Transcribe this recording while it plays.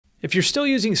If you're still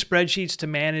using spreadsheets to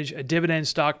manage a dividend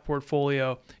stock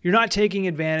portfolio, you're not taking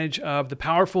advantage of the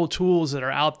powerful tools that are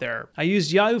out there. I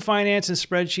used Yahoo Finance and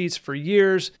spreadsheets for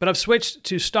years, but I've switched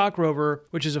to Stock Rover,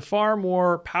 which is a far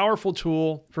more powerful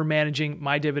tool for managing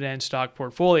my dividend stock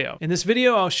portfolio. In this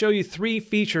video, I'll show you 3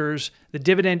 features: the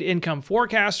Dividend Income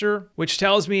Forecaster, which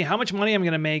tells me how much money I'm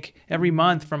going to make every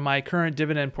month from my current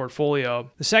dividend portfolio.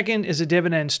 The second is a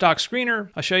Dividend Stock Screener.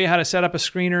 I'll show you how to set up a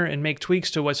screener and make tweaks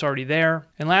to what's already there.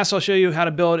 And last, I'll show you how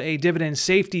to build a dividend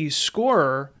safety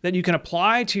scorer that you can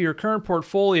apply to your current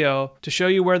portfolio to show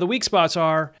you where the weak spots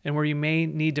are and where you may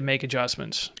need to make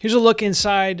adjustments. Here's a look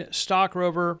inside Stock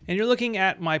Rover, and you're looking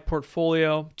at my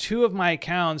portfolio. 2 of my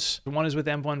accounts, one is with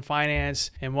M1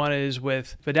 Finance and one is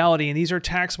with Fidelity, and these are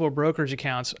taxable brokerage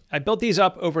accounts. I built these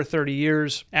up over 30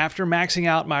 years. After maxing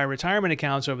out my retirement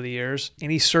accounts over the years,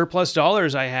 any surplus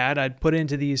dollars I had, I'd put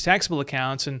into these taxable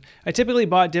accounts, and I typically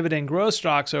bought dividend growth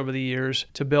stocks over the years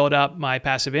to build up my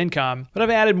passive income, but I've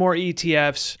added more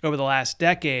ETFs over the last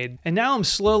decade, and now I'm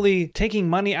slowly taking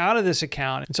money out of this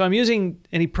account. And so I'm using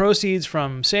any proceeds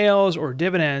from sales or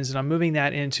dividends, and I'm moving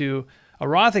that into a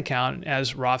Roth account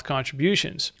as Roth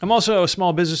contributions. I'm also a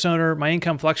small business owner. My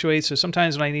income fluctuates, so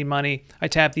sometimes when I need money, I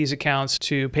tap these accounts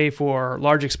to pay for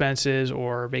large expenses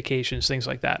or vacations, things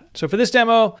like that. So for this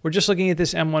demo, we're just looking at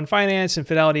this M1 Finance and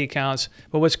Fidelity accounts,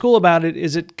 but what's cool about it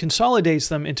is it consolidates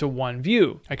them into one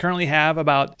view. I currently have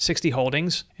about 60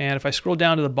 holdings, and if I scroll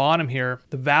down to the bottom here,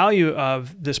 the value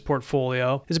of this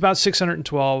portfolio is about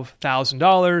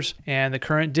 $612,000, and the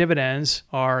current dividends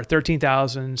are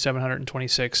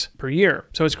 $13,726 per year.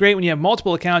 So it's great when you have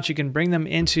multiple accounts, you can bring them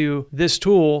into this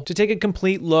tool to take a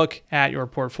complete look at your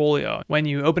portfolio. When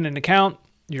you open an account,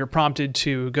 you're prompted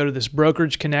to go to this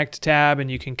Brokerage Connect tab, and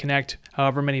you can connect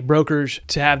however many brokers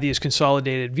to have these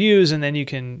consolidated views, and then you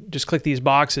can just click these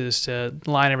boxes to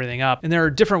line everything up. And there are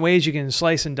different ways you can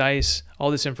slice and dice all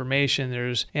this information.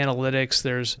 There's analytics,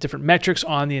 there's different metrics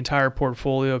on the entire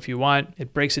portfolio if you want.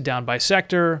 It breaks it down by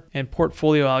sector and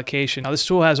portfolio allocation. Now this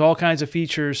tool has all kinds of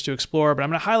features to explore, but I'm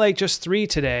going to highlight just 3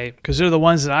 today because they're the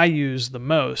ones that I use the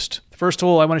most. The first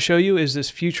tool I want to show you is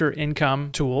this future income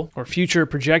tool, or future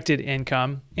projected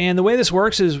income. And the way this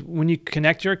works is when you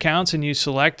connect your accounts and you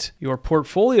select your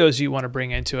portfolios you want to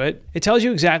bring into it, it tells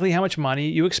you exactly how much money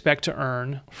you expect to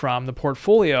earn from the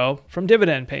portfolio from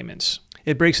dividend payments.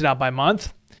 It breaks it out by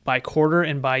month, by quarter,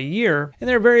 and by year. And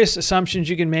there are various assumptions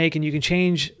you can make, and you can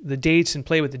change the dates and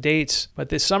play with the dates. But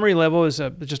this summary level is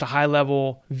just a high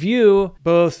level view,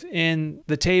 both in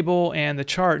the table and the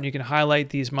chart. And you can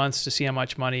highlight these months to see how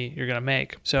much money you're going to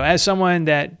make. So as someone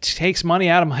that takes money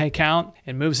out of my account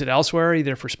and moves it elsewhere,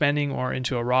 either for spending or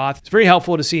into a Roth, it's very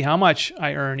helpful to see how much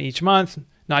I earn each month,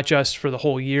 not just for the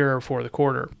whole year or for the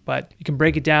quarter. But you can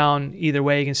break it down either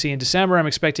way. You can see in December, I'm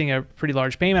expecting a pretty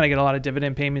large payment. I get a lot of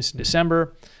dividend payments in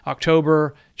December.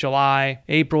 October, July,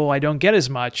 April, I don't get as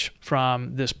much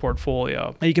from this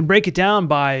portfolio. Now you can break it down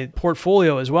by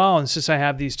portfolio as well. And since I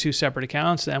have these 2 separate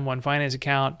accounts, the M1 Finance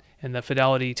account and the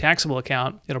Fidelity taxable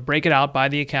account, it'll break it out by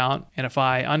the account. And if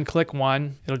I unclick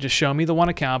one, it'll just show me the one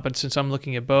account. But since I'm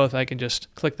looking at both, I can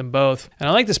just click them both. And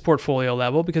I like this portfolio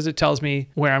level because it tells me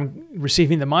where I'm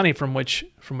receiving the money from which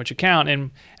account.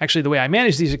 And actually the way I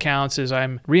manage these accounts is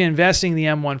I'm reinvesting the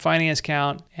M1 Finance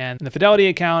account, and in the Fidelity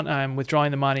account, I'm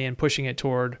withdrawing the money and pushing it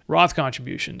toward Roth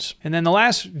contributions. And then the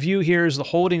last view here is the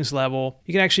holdings level.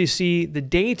 You can actually see the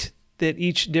date that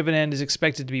each dividend is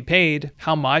expected to be paid,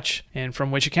 how much, and from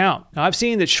which account. Now, I've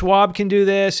seen that Schwab can do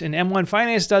this, and M1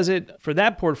 Finance does it for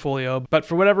that portfolio, but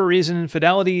for whatever reason,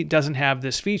 Fidelity doesn't have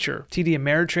this feature. TD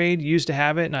Ameritrade used to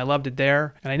have it, and I loved it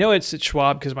there. And I know it's at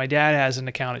Schwab because my dad has an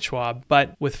account at Schwab,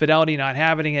 but with Fidelity not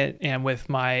having it, and with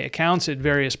my accounts at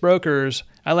various brokers,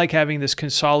 I like having this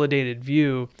consolidated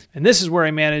view. And this is where I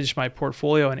manage my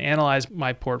portfolio and analyze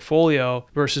my portfolio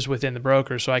versus within the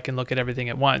broker, so I can look at everything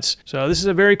at once. So this is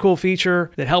a very cool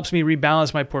feature that helps me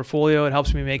rebalance my portfolio. It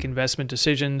helps me make investment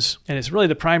decisions. And it's really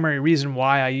the primary reason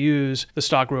why I use the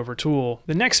Stock Rover tool.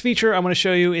 The next feature I want to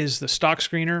show you is the Stock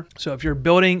Screener. So if you're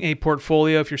building a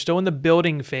portfolio, if you're still in the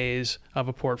building phase of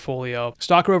a portfolio,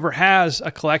 Stock Rover has a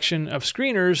collection of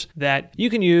screeners that you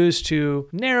can use to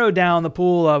narrow down the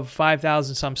pool of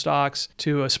 5,000 some stocks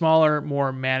to a smaller,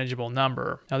 more manageable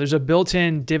number. Now there's a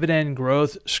built-in dividend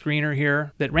growth screener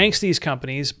here that ranks these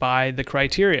companies by the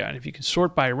criteria. And if you can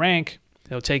sort by rank,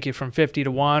 it'll take you from 50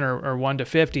 to 1 or 1 to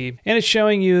 50. And it's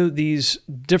showing you these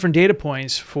different data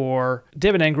points for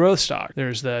dividend growth stock.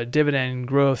 There's the dividend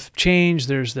growth change.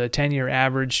 There's the 10-year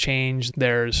average change.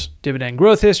 There's dividend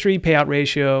growth history, payout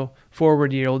ratio,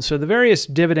 forward yield. So the various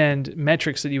dividend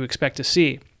metrics that you expect to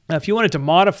see. Now, if you wanted to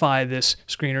modify this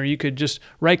screener, you could just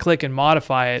right-click and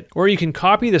modify it, or you can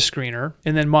copy the screener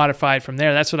and then modify it from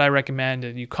there. That's what I recommend.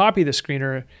 You copy the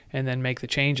screener and then make the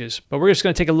changes. But we're just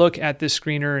going to take a look at this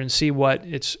screener and see what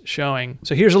it's showing.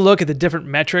 So here's a look at the different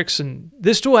metrics, and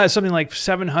this tool has something like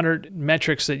 700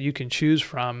 metrics that you can choose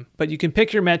from. But you can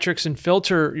pick your metrics and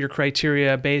filter your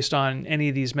criteria based on any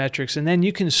of these metrics, and then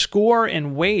you can score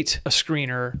and weight a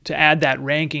screener to add that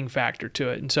ranking factor to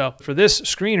it. And so for this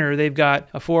screener, they've got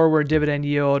a forward dividend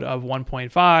yield of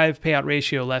 1.5, payout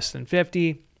ratio less than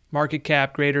 50, market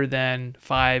cap greater than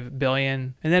 5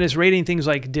 billion, and then it's rating things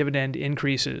like dividend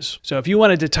increases. So if you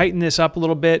wanted to tighten this up a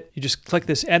little bit, you just click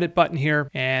this edit button here,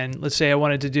 and let's say I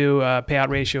wanted to do a payout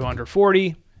ratio under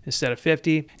 40 instead of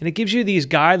 50, and it gives you these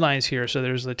guidelines here. So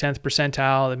there's the 10th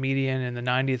percentile, the median, and the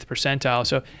 90th percentile.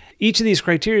 So each of these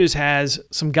criteria has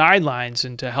some guidelines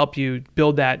and to help you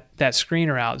build that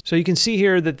screener out. So you can see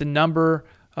here that the number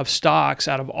of stocks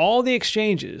out of all the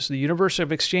exchanges, the universe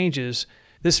of exchanges,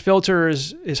 this filter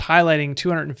is highlighting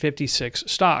 256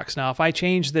 stocks. Now, if I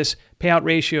change this payout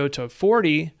ratio to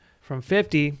 40 from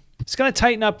 50, it's going to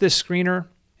tighten up this screener.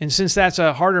 And since that's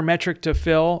a harder metric to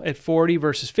fill at 40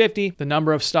 versus 50, the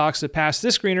number of stocks that pass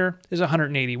this screener is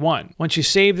 181. Once you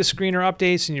save the screener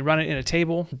updates and you run it in a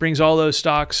table, it brings all those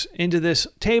stocks into this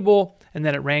table, and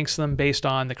then it ranks them based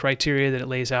on the criteria that it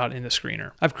lays out in the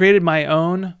screener. I've created my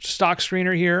own stock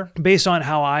screener here based on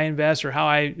how I invest or how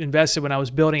I invested when I was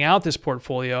building out this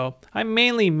portfolio. I'm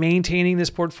mainly maintaining this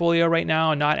portfolio right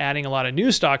now and not adding a lot of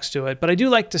new stocks to it, but I do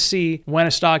like to see when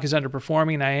a stock is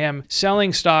underperforming, and I am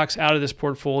selling stocks out of this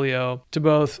portfolio to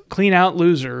both clean out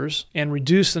losers and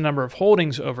reduce the number of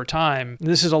holdings over time.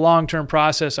 This is a long-term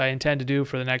process I intend to do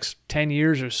for the next 10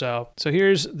 years or so. So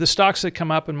here's the stocks that come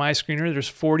up in my screener. There's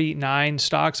 49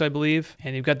 stocks, I believe,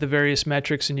 and you've got the various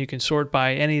metrics, and you can sort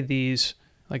by any of these,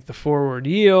 like the forward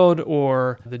yield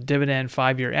or the dividend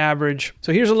 5-year average.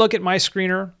 So here's a look at my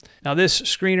screener. Now this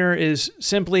screener is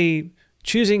simply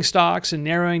choosing stocks and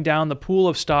narrowing down the pool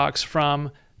of stocks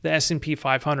from the S&P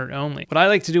 500 only. What I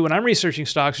like to do when I'm researching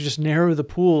stocks is just narrow the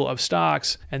pool of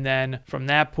stocks, and then from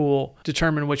that pool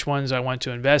determine which ones I want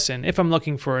to invest in if I'm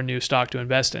looking for a new stock to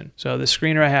invest in. So the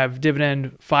screener, I have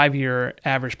dividend 5-year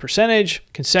average percentage,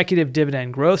 consecutive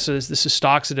dividend growth. So this is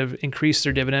stocks that have increased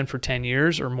their dividend for 10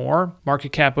 years or more,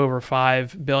 market cap over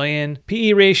 5 billion,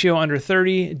 PE ratio under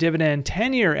 30, dividend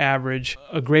 10-year average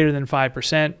greater than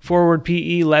 5%, forward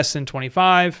PE less than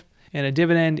 25, and a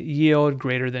dividend yield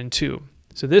greater than 2.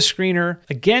 So this screener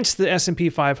against the S&P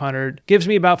 500 gives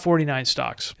me about 49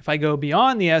 stocks. If I go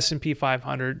beyond the S&P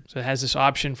 500, so it has this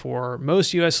option for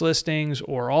most U.S. listings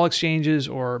or all exchanges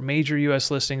or major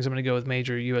U.S. listings. I'm going to go with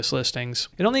major U.S. listings.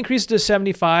 It only increases to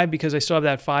 75 because I still have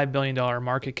that $5 billion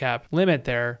market cap limit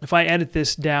there. If I edit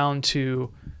this down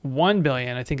to 1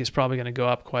 billion, I think it's probably going to go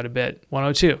up quite a bit.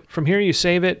 102. From here, you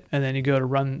save it, and then you go to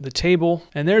run the table,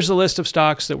 and there's the list of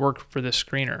stocks that work for this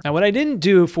screener. Now, what I didn't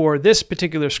do for this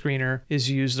particular screener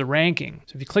is use the ranking.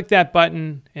 So if you click that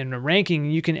button in the ranking,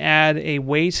 you can add a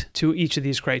weight to each of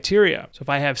these criteria. So if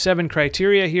I have 7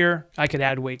 criteria here, I could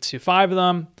add weights to 5 of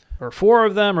them, or 4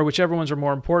 of them, or whichever ones are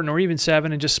more important, or even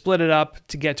 7, and just split it up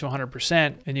to get to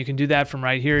 100%. And you can do that from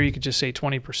right here. You could just say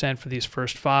 20% for these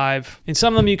first 5. And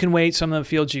some of them you can weight, some of the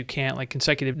fields you can't, like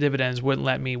consecutive dividends wouldn't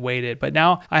let me weight it. But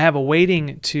now I have a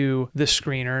weighting to this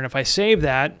screener, and if I save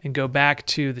that and go back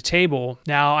to the table,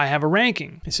 now I have a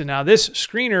ranking. And so now this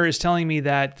screener is telling me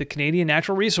that the Canadian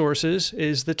Natural Resources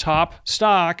is the top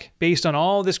stock based on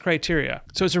all this criteria.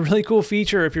 So it's a really cool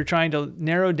feature if you're trying to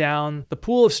narrow down the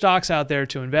pool of stocks out there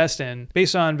to invest in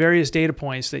based on various data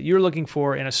points that you're looking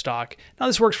for in a stock. Now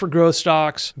this works for growth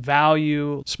stocks,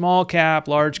 value, small cap,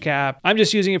 large cap. I'm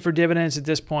just using it for dividends at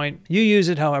this point. You use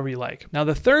it however you like. Now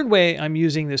the third way I'm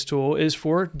using this tool is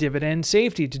for dividend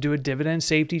safety, to do a dividend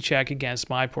safety check against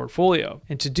my portfolio.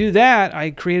 And to do that,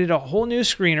 I created a whole new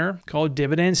screener called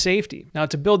Dividend Safety. Now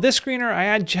to build this screener, I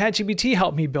had ChatGPT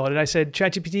help me build it. I said,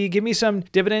 ChatGPT, give me some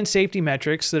dividend safety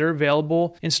metrics that are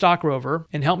available in Stock Rover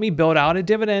and help me build out a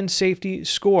dividend safety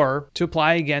score to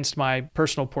apply against my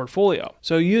personal portfolio.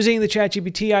 So using the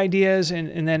ChatGPT ideas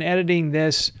and then editing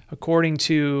this according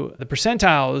to the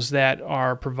percentiles that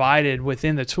are provided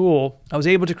within the tool, I was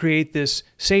able to create this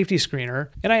safety screener,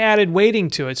 and I added weighting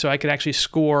to it so I could actually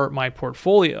score my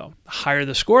portfolio. The higher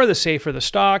the score, the safer the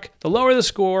stock. The lower the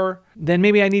score, then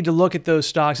maybe I need to look at those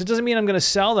stocks. It doesn't mean I'm going to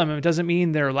sell them. It doesn't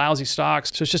mean they're lousy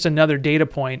stocks. So it's just another data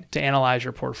point to analyze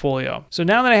your portfolio. So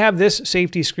now that I have this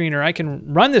safety screener, I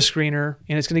can run this screener,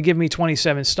 and it's going to give me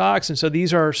 27 stocks. And so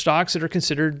these are stocks that are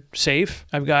considered safe.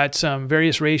 I've got some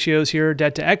various ratios here: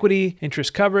 debt to equity,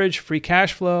 interest coverage, free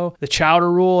cash flow, the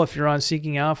Chowder rule. If you're on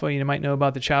Seeking Alpha, you might might know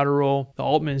about the Chowder rule, the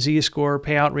Altman Z-score,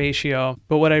 payout ratio.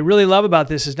 But what I really love about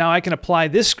this is now I can apply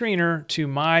this screener to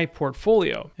my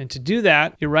portfolio. And to do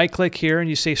that, you right-click here and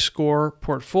you say Score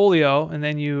Portfolio, and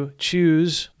then you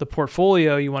choose the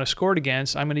portfolio you want to score it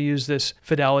against. I'm going to use this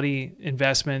Fidelity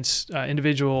Investments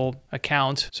individual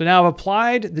account. So now I've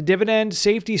applied the Dividend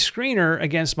Safety Screener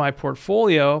against my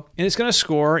portfolio, and it's going to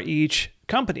score each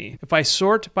company. If I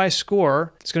sort by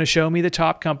score, it's going to show me the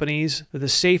top companies with the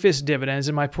safest dividends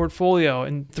in my portfolio.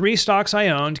 And 3 stocks I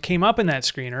owned came up in that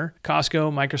screener,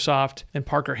 Costco, Microsoft, and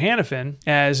Parker Hannifin,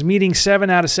 as meeting 7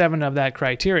 out of 7 of that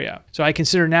criteria. So I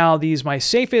consider now these my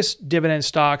safest dividend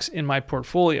stocks in my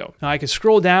portfolio. Now I can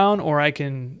scroll down or I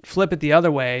can flip it the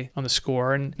other way on the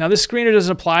score. And now this screener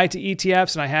doesn't apply to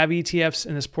ETFs, and I have ETFs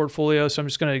in this portfolio, so I'm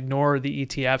just going to ignore the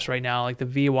ETFs right now, like the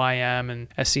VYM and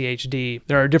SCHD.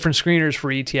 There are different screeners for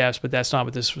ETFs, but that's not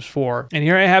what this was for. And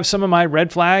here I have some of my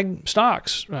red flag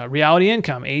stocks: Reality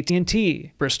Income,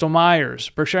 AT&T, Bristol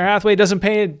Myers. Berkshire Hathaway doesn't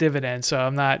pay a dividend, so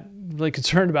I'm not really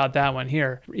concerned about that one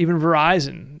here. Even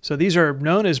Verizon. So these are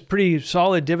known as pretty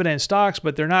solid dividend stocks,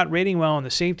 but they're not rating well on the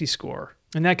safety score.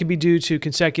 And that could be due to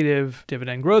consecutive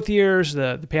dividend growth years.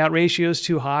 The payout ratio is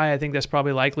too high. I think that's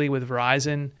probably likely with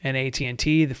Verizon and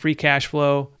AT&T. The free cash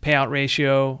flow payout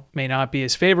ratio may not be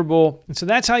as favorable. And so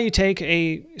that's how you take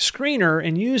a screener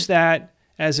and use that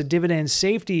as a dividend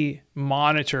safety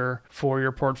monitor for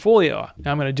your portfolio.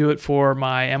 Now I'm going to do it for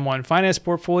my M1 Finance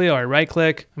portfolio. I right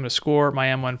click, I'm going to score my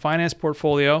M1 Finance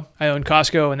portfolio. I own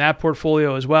Costco in that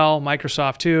portfolio as well,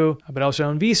 Microsoft too, but I also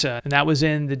own Visa, and that was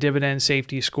in the dividend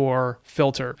safety score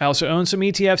filter. I also own some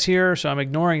ETFs here, so I'm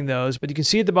ignoring those, but you can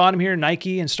see at the bottom here,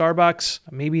 Nike and Starbucks,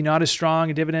 maybe not as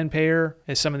strong a dividend payer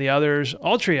as some of the others.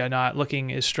 Altria not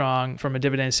looking as strong from a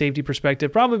dividend safety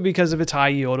perspective, probably because of its high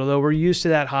yield, although we're used to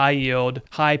that high yield,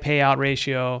 high payout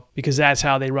ratio, because that's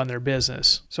how they run their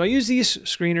business. So I use these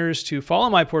screeners to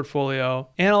follow my portfolio,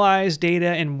 analyze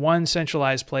data in one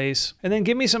centralized place, and then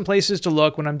give me some places to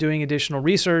look when I'm doing additional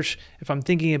research, if I'm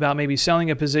thinking about maybe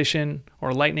selling a position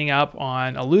or lightening up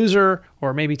on a loser,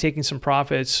 or maybe taking some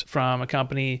profits from a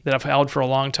company that I've held for a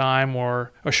long time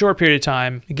or a short period of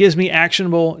time. It gives me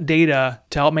actionable data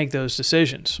to help make those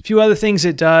decisions. A few other things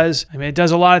it does. I mean, it does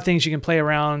a lot of things you can play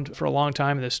around for a long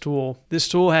time in this tool. This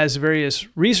tool has various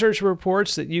research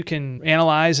reports that you can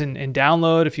analyze and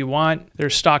download if you want.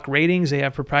 There's stock ratings. They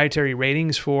have proprietary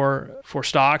ratings for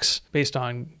stocks based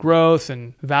on growth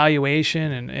and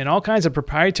valuation and all kinds of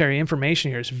proprietary information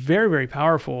here. It's very, very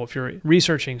powerful if you're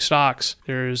researching stocks.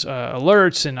 There's alerts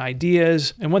and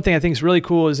ideas. And one thing I think is really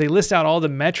cool is they list out all the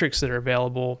metrics that are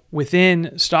available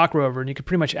within Stock Rover, and you can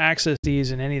pretty much access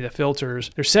these in any of the filters.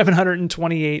 There's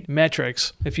 728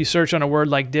 metrics. If you search on a word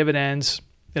like dividends,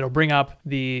 it'll bring up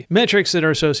the metrics that are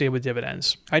associated with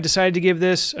dividends. I decided to give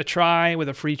this a try with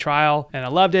a free trial, and I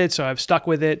loved it, so I've stuck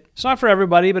with it. It's not for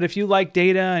everybody, but if you like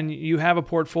data and you have a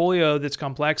portfolio that's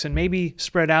complex and maybe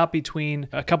spread out between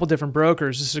a couple different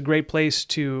brokers, this is a great place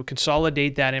to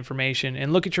consolidate that information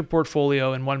and look at your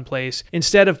portfolio in one place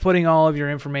instead of putting all of your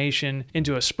information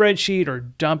into a spreadsheet or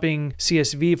dumping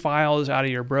CSV files out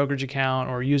of your brokerage account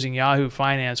or using Yahoo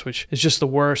Finance, which is just the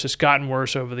worst. It's gotten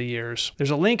worse over the years.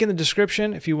 There's a link in the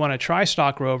description if you want to try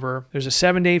Stock Rover. There's a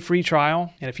 7-day free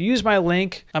trial. And if you use my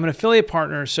link, I'm an affiliate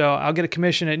partner, so I'll get a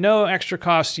commission at no extra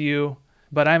cost to you.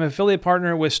 But I'm an affiliate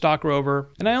partner with Stock Rover,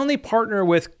 and I only partner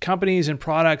with companies and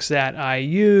products that I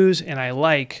use and I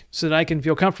like so that I can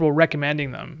feel comfortable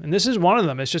recommending them. And this is one of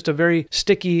them. It's just a very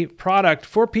sticky product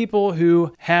for people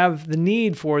who have the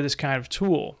need for this kind of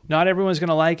tool. Not everyone's going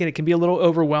to like it. It can be a little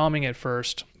overwhelming at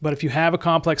first. But if you have a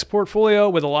complex portfolio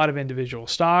with a lot of individual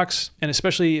stocks, and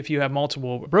especially if you have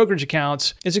multiple brokerage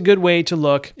accounts, it's a good way to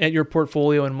look at your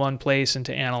portfolio in one place and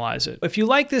to analyze it. If you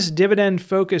like this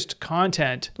dividend-focused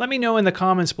content, let me know in the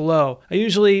comments below. I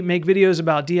usually make videos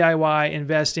about DIY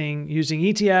investing using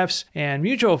ETFs and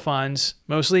mutual funds,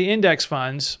 mostly index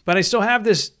funds, but I still have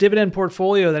this dividend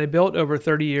portfolio that I built over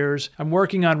 30 years. I'm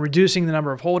working on reducing the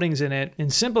number of holdings in it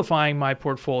and simplifying my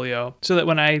portfolio so that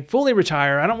when I fully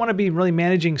retire, I don't want to be really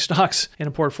managing stocks in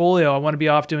a portfolio. I want to be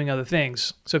off doing other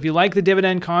things. So if you like the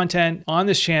dividend content on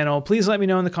this channel, please let me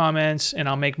know in the comments and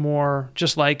I'll make more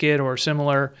just like it or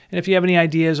similar. And if you have any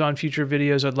ideas on future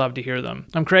videos, I'd love to hear them.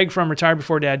 I'm Craig from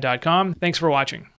retirebeforedad.com. Thanks for watching.